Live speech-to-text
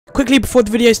quickly before the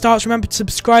video starts, remember to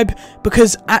subscribe,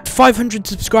 because at 500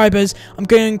 subscribers, I'm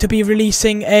going to be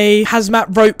releasing a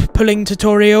hazmat rope pulling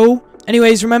tutorial.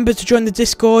 Anyways, remember to join the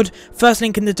Discord, first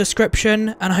link in the description,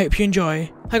 and I hope you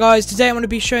enjoy. Hi guys, today I'm going to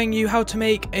be showing you how to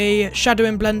make a shadow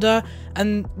in Blender,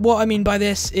 and what I mean by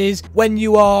this is when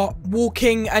you are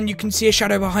walking and you can see a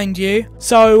shadow behind you.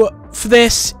 So for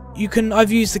this,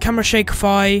 I've used the camera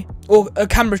Shakeify or a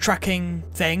camera tracking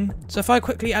thing. So if I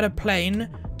quickly add a plane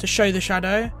to show the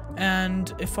shadow,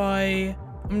 and I'm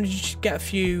going to just get a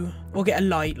few, or get a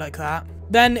light like that.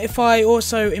 Then if I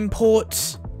also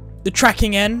import the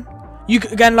tracking in,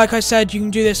 again, like I said, you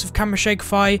can do this with camera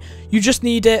Shakeify. You just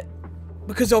need it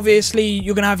because obviously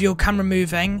you're going to have your camera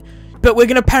moving, but we're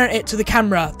going to parent it to the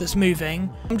camera that's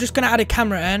moving. I'm just going to add a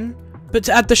camera in, but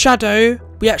to add the shadow,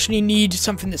 we actually need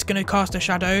something that's going to cast a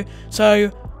shadow.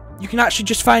 So you can actually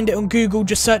just find it on Google,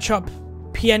 just search up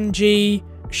PNG,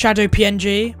 shadow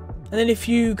PNG, and then if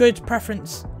you go to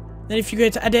preference, then if you go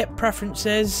to edit,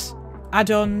 preferences,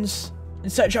 add-ons, and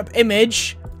search up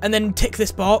image, and then tick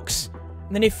this box,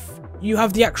 and then if you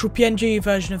have the actual PNG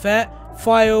version of it,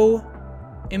 file,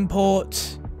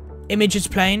 import, image as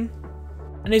plane,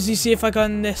 and as you see, if I go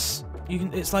on this,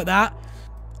 it's like that.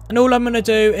 And all I'm going to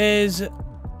do is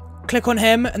click on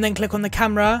him, and then click on the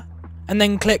camera, and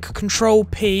then click Control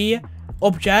P,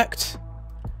 object,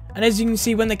 and as you can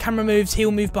see, when the camera moves,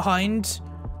 he'll move behind.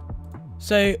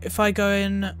 So if I go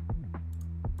in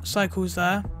cycles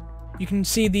there, you can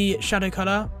see the shadow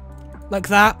color like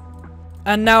that.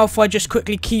 And now if I just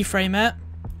quickly keyframe it.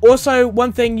 Also,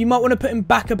 one thing, you might want to put him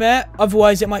back a bit,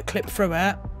 otherwise it might clip through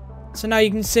it. So now you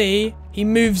can see he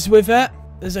moves with it.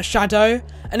 There's a shadow,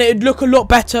 and it'd look a lot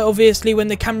better obviously when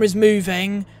the camera's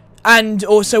moving, and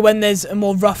also when there's a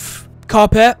more rough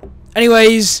carpet.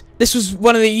 Anyways, this was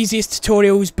one of the easiest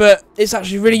tutorials, but it's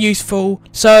actually really useful.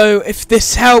 So if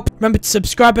this helped, remember to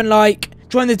subscribe and like,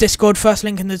 join the Discord, first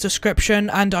link in the description,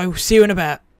 and I will see you in a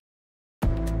bit.